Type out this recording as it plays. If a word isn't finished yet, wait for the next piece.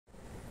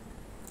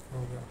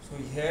So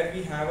here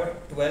we have a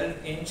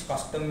 12-inch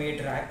custom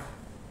made rack.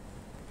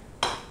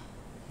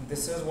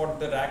 This is what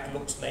the rack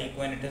looks like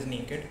when it is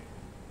naked.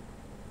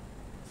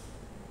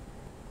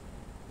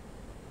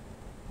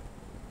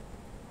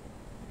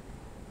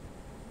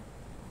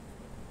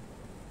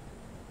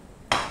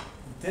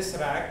 This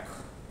rack,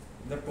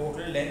 the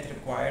total length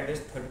required is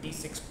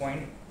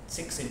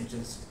 36.6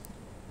 inches.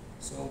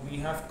 So we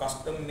have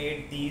custom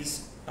made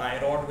these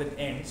tie rod with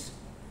ends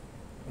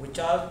which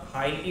are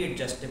highly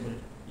adjustable.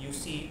 You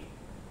see,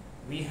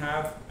 we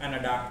have an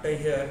adapter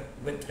here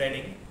with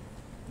threading,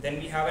 then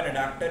we have an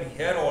adapter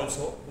here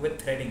also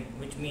with threading,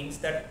 which means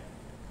that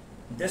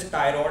this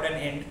tie rod and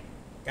end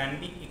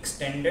can be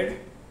extended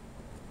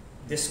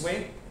this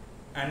way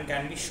and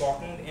can be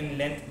shortened in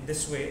length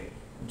this way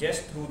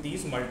just through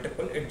these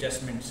multiple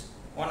adjustments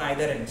on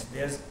either ends.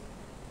 There's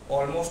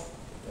almost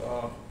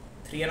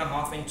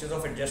 3.5 inches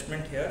of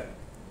adjustment here,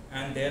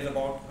 and there's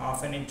about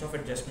 1/2 inch of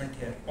adjustment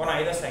here on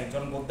either sides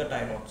on both the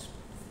tie rods,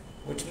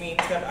 which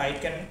means that I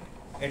can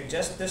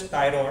adjust this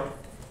tie rod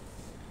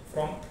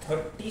from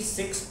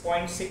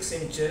 36.6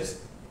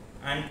 inches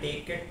and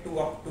take it to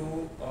up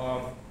to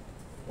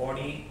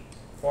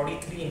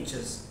 43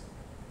 inches.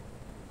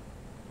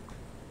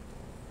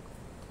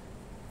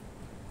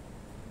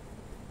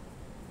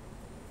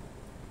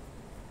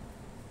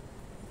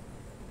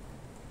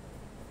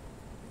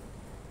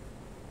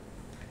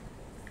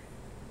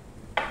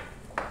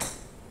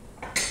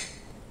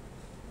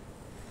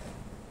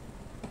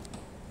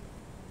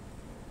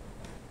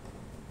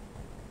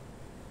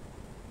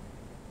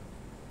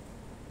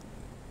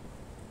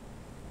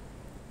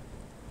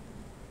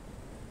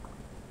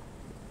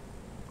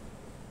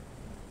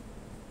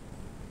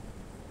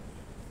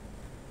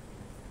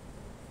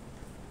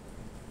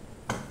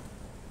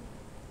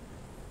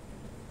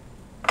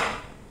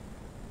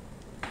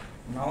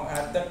 Now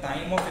at the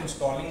time of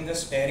installing the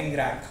steering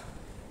rack,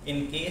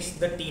 in case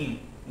the team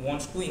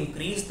wants to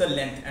increase the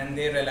length and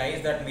they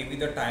realize that maybe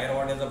the tie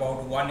rod is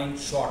about 1 inch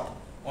short,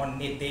 or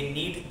they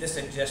need this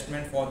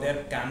adjustment for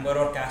their camber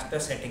or caster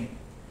setting,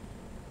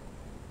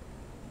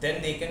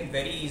 then they can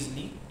very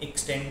easily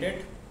extend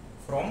it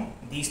from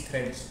these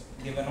threads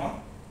given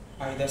on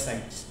either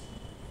sides.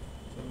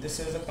 So this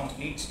is a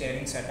complete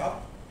steering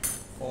setup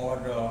for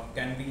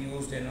can be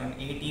used in an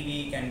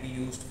ATV, can be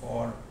used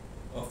for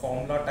a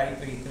formula type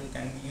vehicle,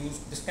 can be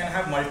used. This can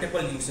have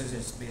multiple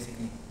usages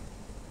basically.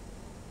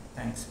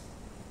 Thanks.